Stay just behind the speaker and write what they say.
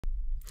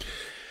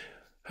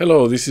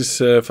Hello, this is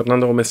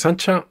Fernando Gomez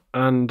Sancha,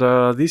 and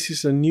this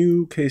is a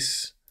new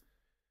case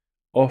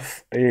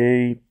of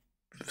a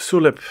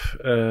ThuLEP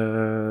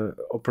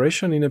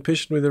operation in a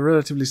patient with a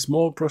relatively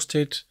small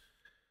prostate,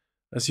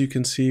 as you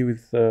can see,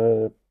 with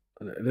an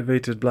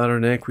elevated bladder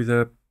neck with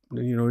a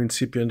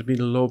incipient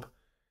middle lobe,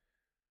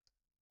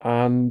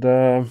 and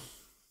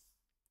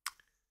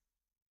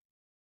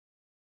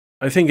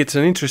I think it's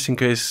an interesting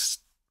case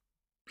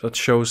that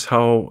shows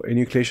how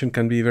enucleation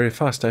can be very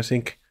fast. I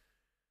think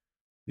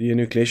the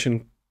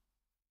enucleation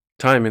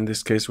time in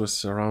this case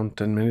was around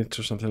 10 minutes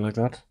or something like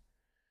that.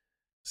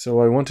 So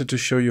I wanted to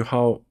show you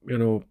how,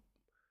 the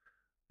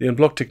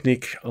en-bloc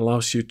technique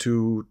allows you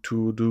to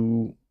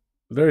do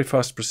very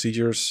fast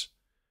procedures.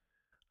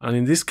 And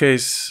in this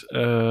case,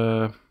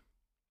 I'm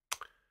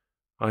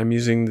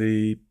using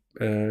the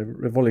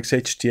Revolix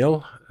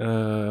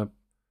HTL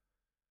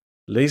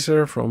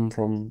laser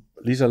from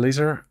Lisa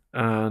Laser,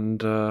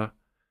 and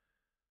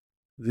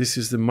this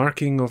is the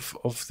marking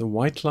of the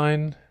white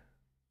line.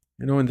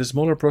 In the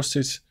smaller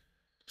prostates,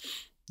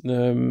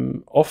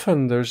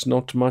 often there's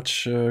not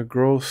much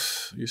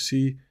growth, you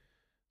see,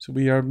 so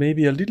we are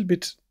maybe a little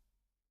bit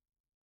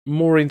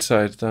more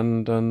inside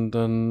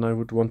than I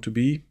would want to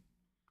be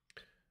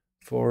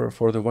for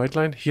the white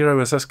line. Here I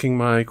was asking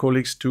my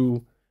colleagues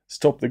to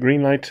stop the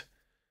green light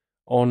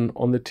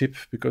on the tip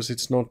because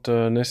it's not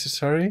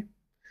necessary.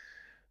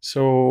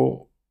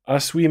 So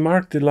as we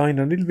mark the line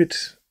a little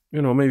bit,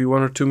 maybe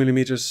 1 or 2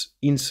 millimeters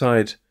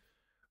inside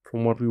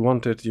from what we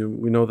wanted,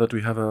 we know that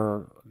we have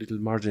a little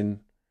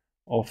margin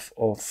of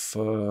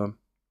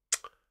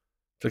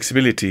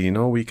flexibility.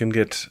 We can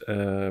get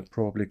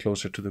probably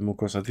closer to the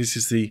mucosa. This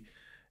is the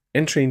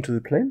entry into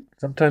the plane.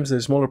 Sometimes the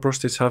smaller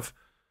prostates have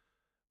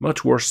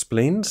much worse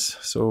splines,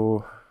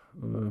 so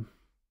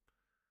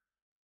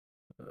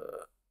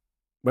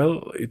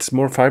well, it's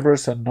more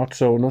fibrous and not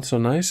so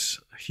nice.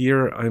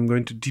 Here I'm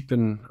going to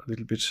deepen a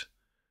little bit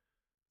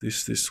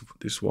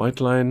this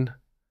white line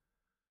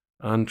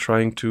and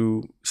trying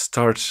to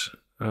start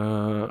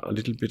a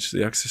little bit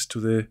the access to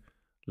the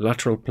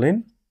lateral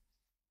plane.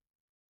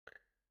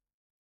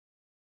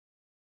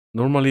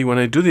 Normally when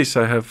I do this,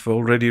 I have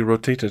already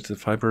rotated the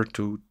fiber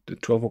to the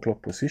 12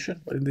 o'clock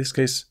position, but in this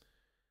case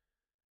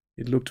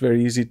it looked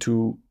very easy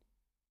to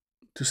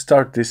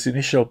start this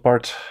initial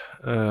part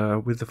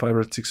with the fiber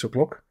at 6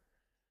 o'clock.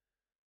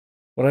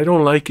 What I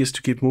don't like is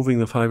to keep moving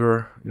the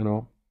fiber,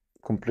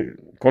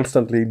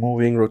 constantly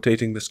moving,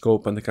 rotating the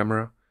scope and the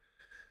camera.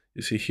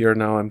 You see here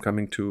now I'm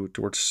coming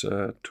towards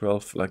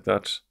 12 like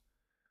that,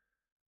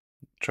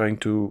 trying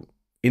to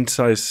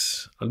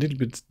incise a little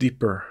bit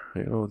deeper,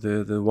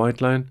 the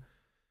white line,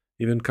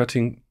 even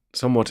cutting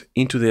somewhat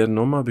into the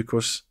adenoma,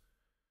 because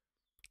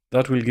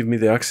that will give me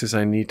the access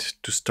I need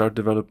to start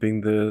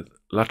developing the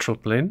lateral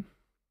plane.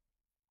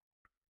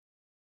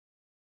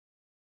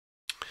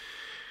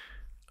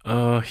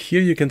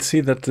 Here you can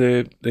see that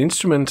the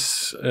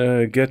instruments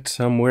get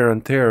some wear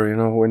and tear.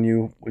 When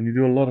you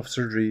do a lot of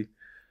surgery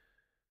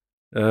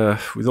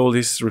with all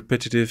these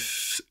repetitive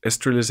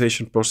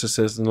sterilization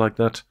processes and like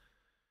that,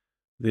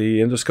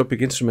 the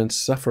endoscopic instruments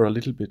suffer a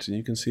little bit.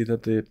 You can see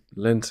that the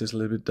lens is a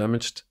little bit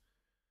damaged.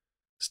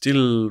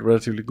 Still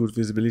relatively good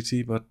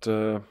visibility, but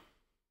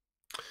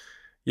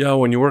yeah,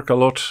 when you work a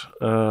lot,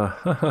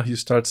 you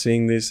start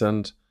seeing this,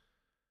 and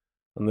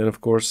then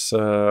of course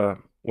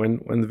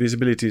when the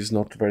visibility is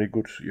not very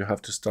good, you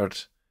have to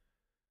start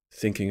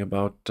thinking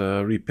about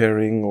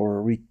repairing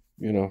or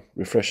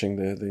refreshing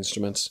the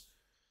instruments.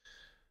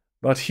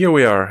 But here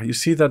we are. You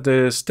see that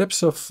the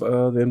steps of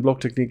the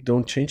en-bloc technique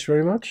don't change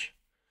very much.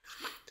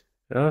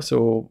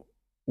 So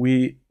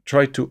we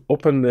try to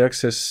open the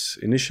access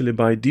initially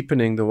by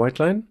deepening the white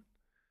line.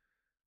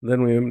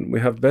 Then when we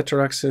have better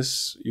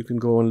access, you can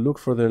go and look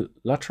for the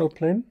lateral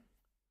plane.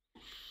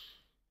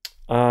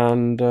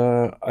 And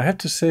I have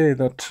to say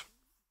that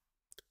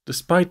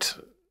despite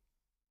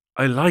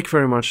I like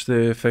very much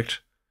the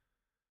effect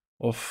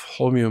of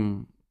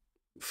holmium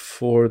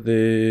for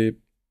the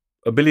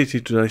ability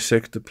to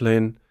dissect the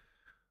plane,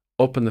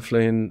 open the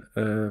plane,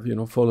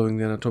 following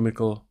the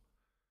anatomical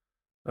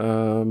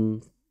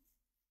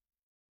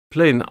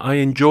plane, I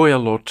enjoy a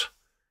lot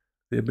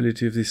the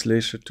ability of this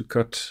laser to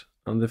cut,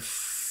 and the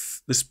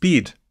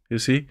speed, you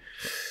see,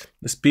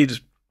 the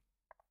speed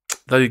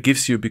that it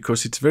gives you,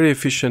 because it's very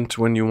efficient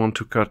when you want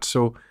to cut.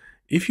 So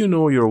if you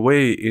know your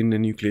way in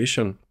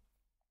enucleation,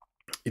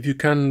 if you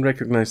can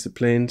recognize the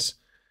planes,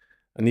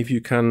 and if you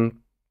can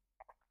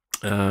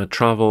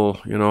travel,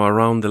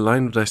 around the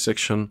line of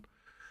dissection,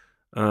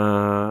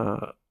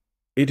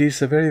 it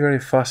is a very, very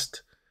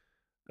fast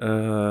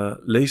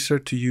laser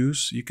to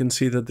use. You can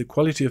see that the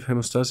quality of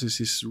hemostasis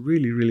is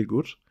really, really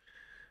good,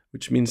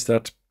 which means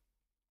that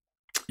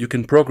you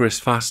can progress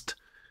fast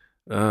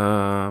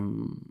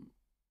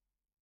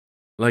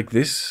like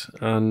this.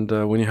 And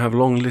when you have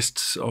long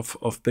lists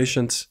of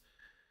patients,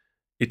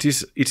 it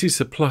is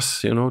a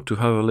plus, to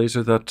have a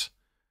laser that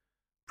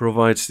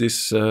provides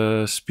this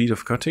speed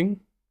of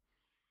cutting.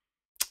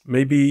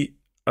 Maybe,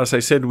 as I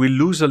said, we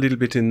lose a little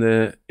bit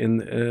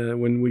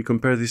when we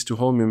compare this to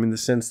holmium, in the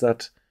sense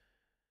that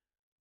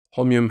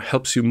holmium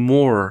helps you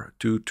more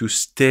to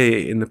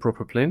stay in the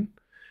proper plane.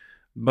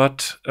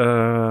 But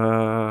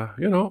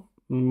you know,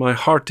 my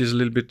heart is a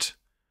little bit,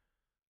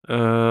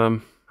 how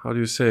do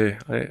you say?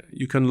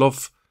 You can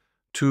love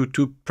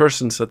two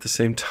persons at the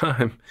same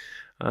time,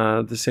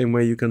 the same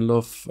way you can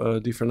love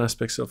different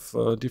aspects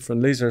of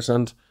different lasers.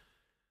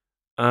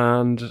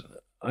 And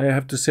I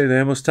have to say the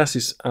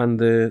hemostasis and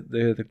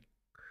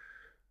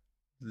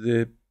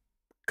the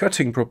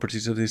cutting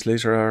properties of this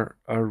laser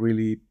are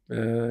really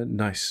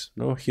nice.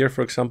 No, here,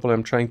 for example,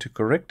 I'm trying to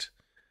correct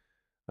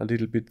a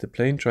little bit the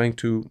plane, trying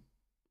to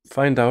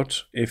find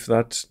out if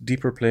that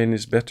deeper plane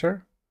is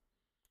better.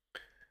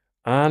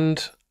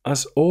 And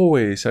as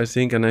always, I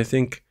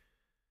think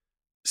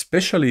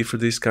especially for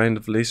this kind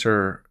of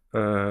laser,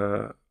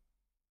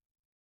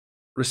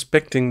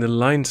 respecting the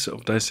lines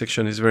of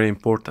dissection is very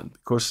important,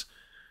 because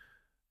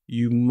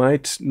you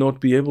might not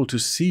be able to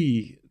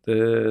see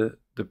the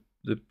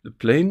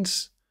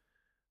planes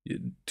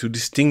to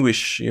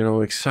distinguish, you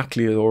know,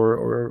 exactly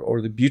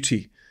or the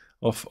beauty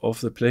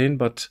of the plane,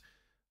 but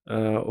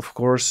of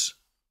course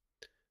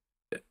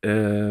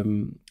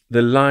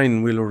the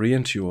line will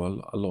orient you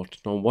a lot.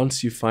 Now,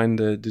 once you find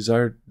the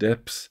desired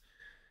depth,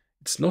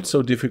 it's not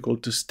so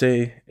difficult to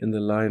stay in the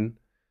line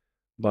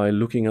by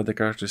looking at the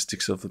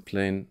characteristics of the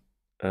plane,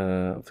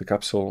 of the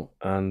capsule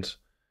and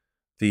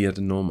the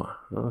adenoma.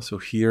 So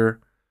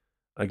here,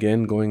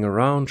 again, going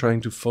around,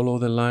 trying to follow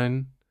the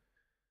line,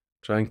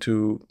 trying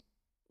to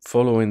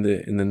follow in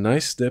the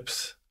nice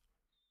depth,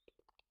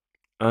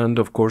 and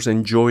of course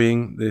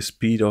enjoying the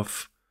speed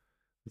of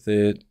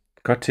the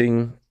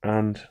cutting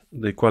and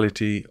the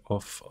quality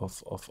of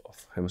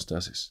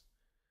hemostasis.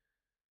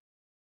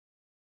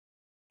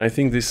 I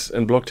think this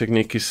en-bloc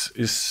technique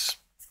is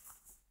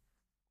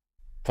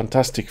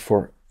fantastic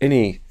for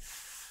any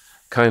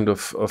kind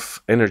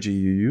of energy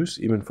you use,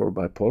 even for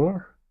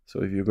bipolar.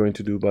 So if you're going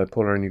to do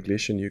bipolar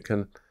enucleation, you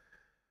can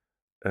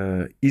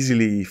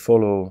easily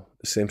follow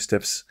the same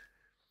steps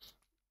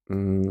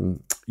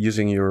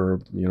using your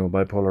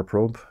bipolar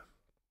probe.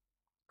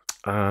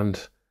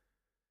 And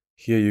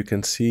here you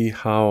can see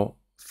how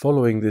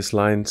following these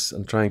lines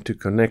and trying to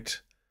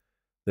connect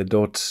the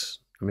dots,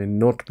 I mean,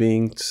 not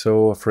being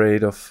so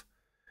afraid of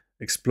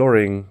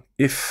exploring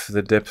if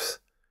the depth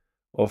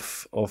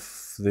of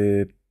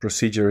the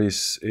procedure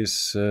is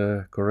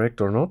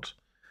correct or not.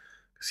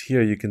 Because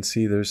here you can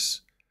see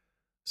there's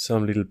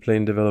some little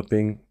plane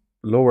developing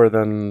lower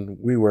than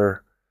we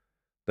were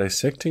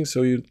dissecting,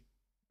 so you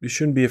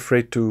shouldn't be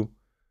afraid to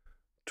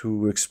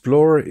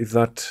explore if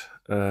that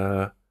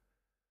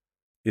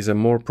is a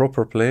more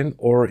proper plane,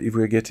 or if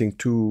we're getting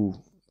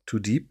too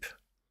deep.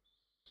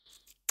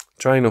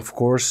 Trying, of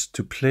course,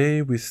 to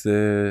play with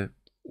the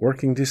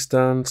working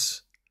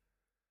distance,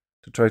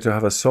 to try to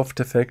have a soft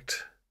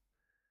effect,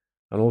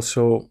 and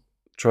also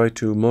try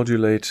to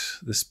modulate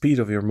the speed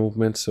of your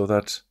movement so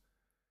that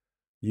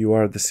you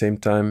are at the same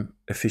time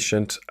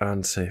efficient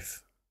and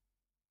safe.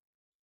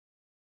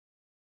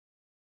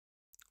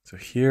 So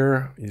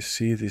here you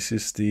see this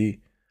is the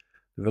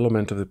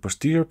development of the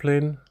posterior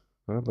plane,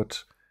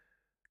 but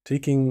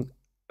taking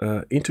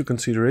into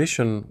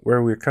consideration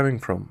where we're coming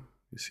from.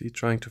 You see,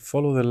 trying to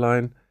follow the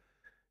line.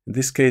 In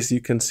this case,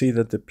 you can see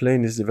that the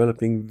plane is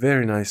developing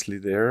very nicely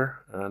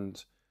there,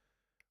 and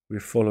we're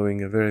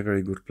following a very,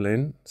 very good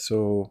plane.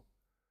 So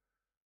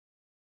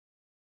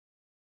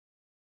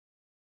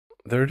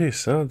there it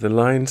is. The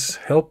lines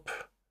help.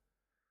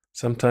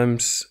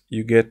 Sometimes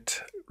you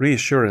get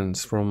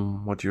reassurance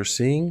from what you're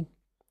seeing,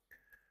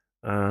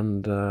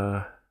 and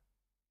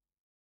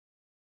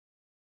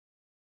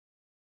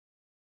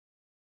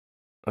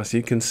as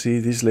you can see,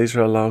 this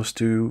laser allows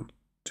to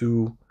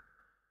do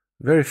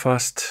very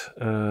fast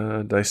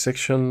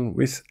dissection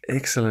with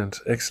excellent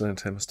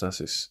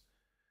hemostasis.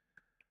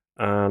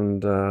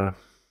 And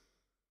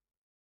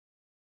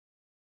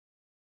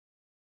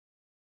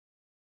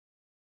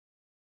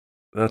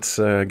that's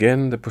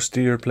again the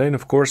posterior plane.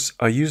 Of course,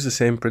 I use the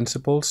same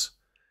principles,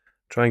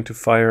 trying to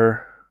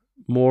fire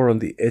more on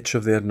the edge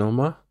of the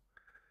adenoma.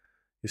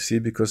 You see,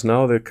 because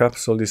now the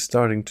capsule is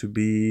starting to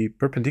be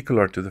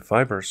perpendicular to the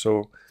fiber.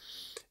 So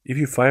if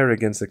you fire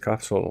against the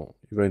capsule,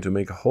 you're going to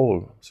make a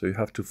hole. So you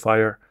have to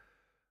fire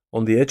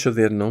on the edge of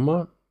the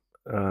adenoma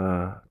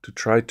to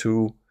try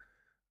to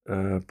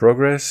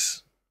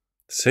progress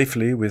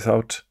safely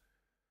without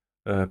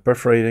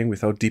perforating,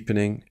 without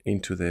deepening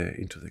into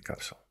the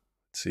capsule.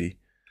 Let's see.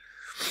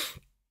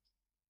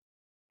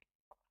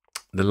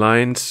 The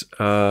lines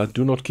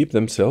do not keep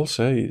themselves.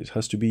 It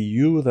has to be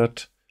you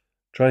that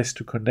tries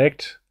to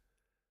connect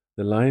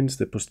the lines,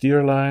 the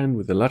posterior line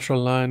with the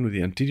lateral line, with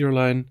the anterior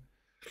line,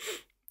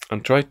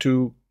 and try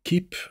to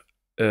keep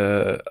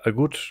a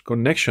good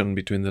connection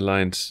between the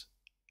lines.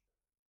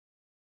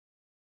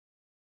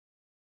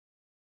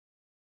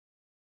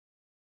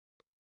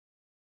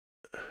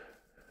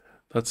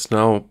 That's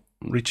now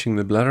reaching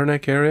the bladder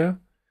neck area.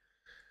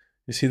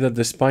 You see that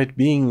despite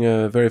being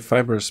a very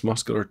fibrous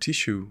muscular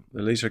tissue,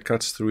 the laser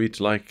cuts through it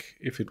like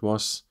if it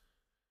was,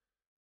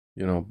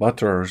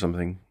 butter or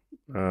something.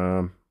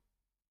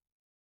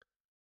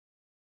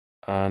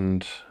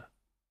 And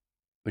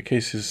the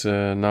case is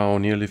now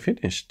nearly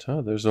finished.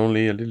 There's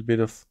only a little bit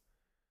of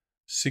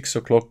 6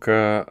 o'clock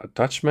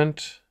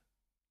attachment.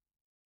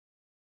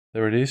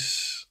 There it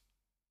is.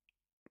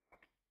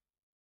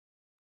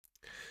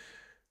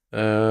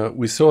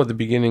 We saw at the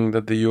beginning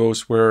that the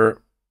UOs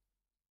were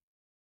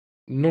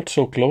not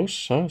so close,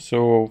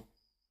 so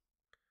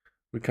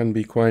we can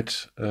be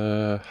quite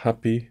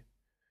happy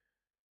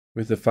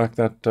with the fact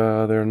that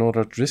they're not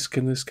at risk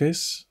in this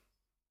case.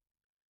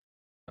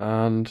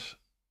 And,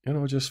 you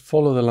know, just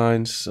follow the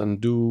lines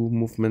and do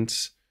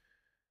movements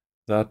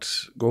that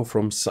go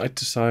from side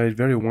to side,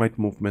 very wide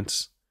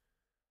movements.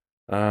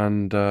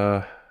 And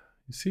you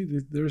see,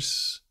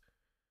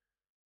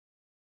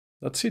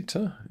 that's it.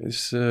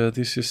 This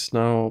is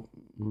now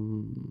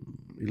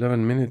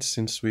 11 minutes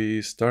since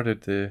we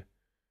started the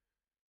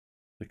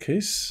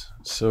case.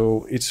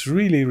 So it's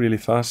really, really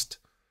fast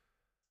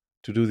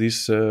to do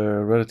these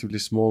relatively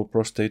small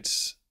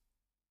prostates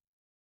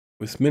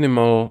with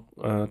minimal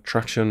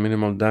traction,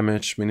 minimal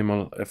damage,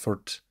 minimal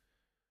effort,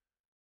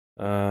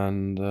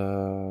 and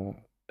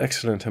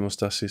excellent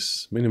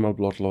hemostasis, minimal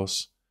blood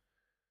loss.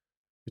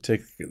 We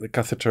take the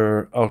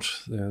catheter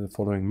out the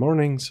following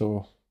morning,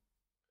 so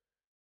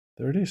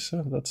there it is.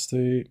 That's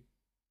the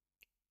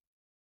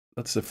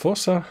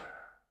fossa,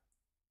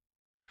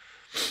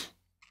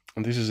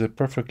 and this is a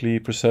perfectly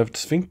preserved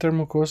sphincter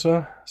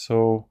mucosa.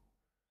 So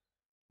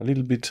a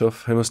little bit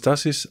of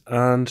hemostasis,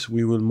 and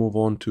we will move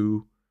on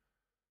to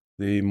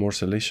the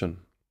morcellation.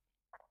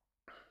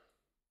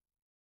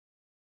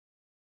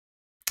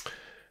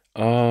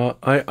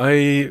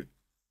 I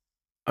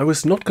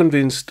was not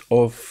convinced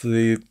of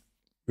the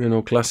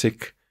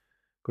classic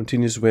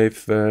continuous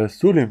wave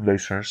Thulium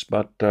lasers,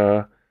 but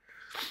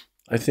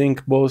I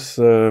think both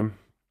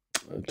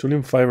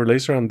Thulium fiber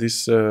laser and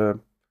this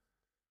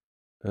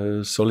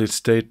solid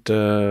state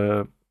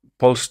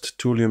pulsed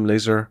Thulium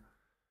laser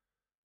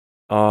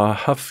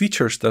have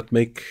features that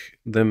make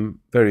them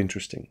very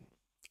interesting.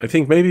 I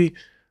think maybe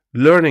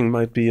learning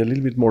might be a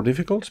little bit more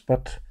difficult,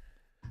 but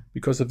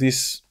because of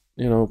this,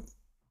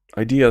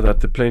 idea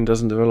that the plane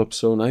doesn't develop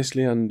so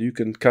nicely and you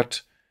can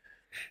cut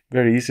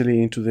very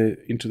easily into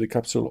the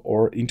capsule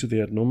or into the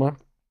adenoma,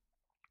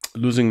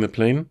 losing the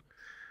plane.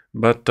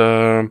 But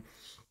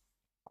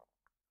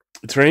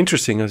it's very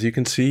interesting. As you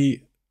can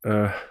see,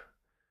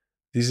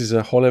 this is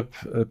a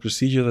ThuLEP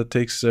procedure that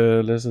takes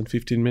less than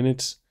 15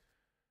 minutes.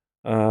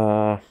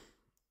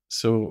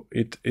 So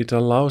it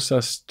allows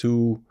us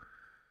to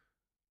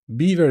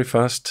be very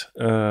fast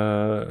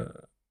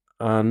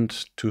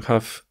and to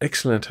have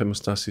excellent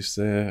hemostasis.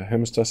 The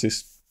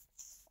hemostasis,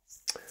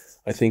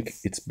 I think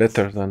it's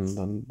better than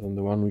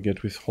the one we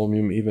get with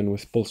holmium, even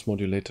with pulse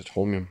modulated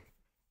holmium.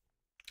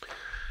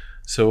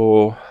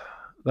 So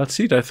that's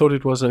it. I thought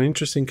it was an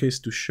interesting case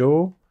to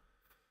show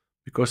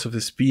because of the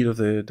speed of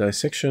the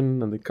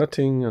dissection and the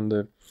cutting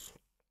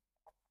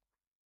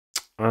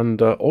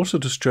and also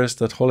to stress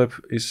that ThuLEP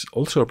is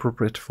also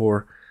appropriate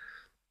for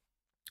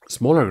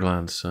smaller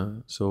glands.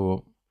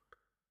 So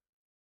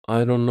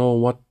I don't know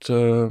what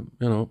a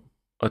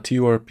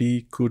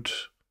TURP could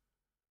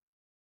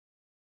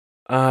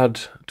add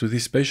to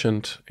this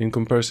patient in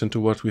comparison to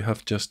what we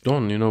have just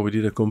done. We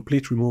did a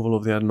complete removal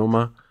of the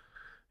adenoma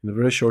in a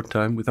very short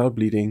time without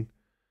bleeding.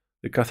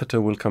 The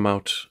catheter will come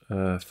out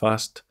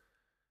fast.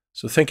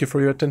 So thank you for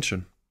your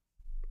attention.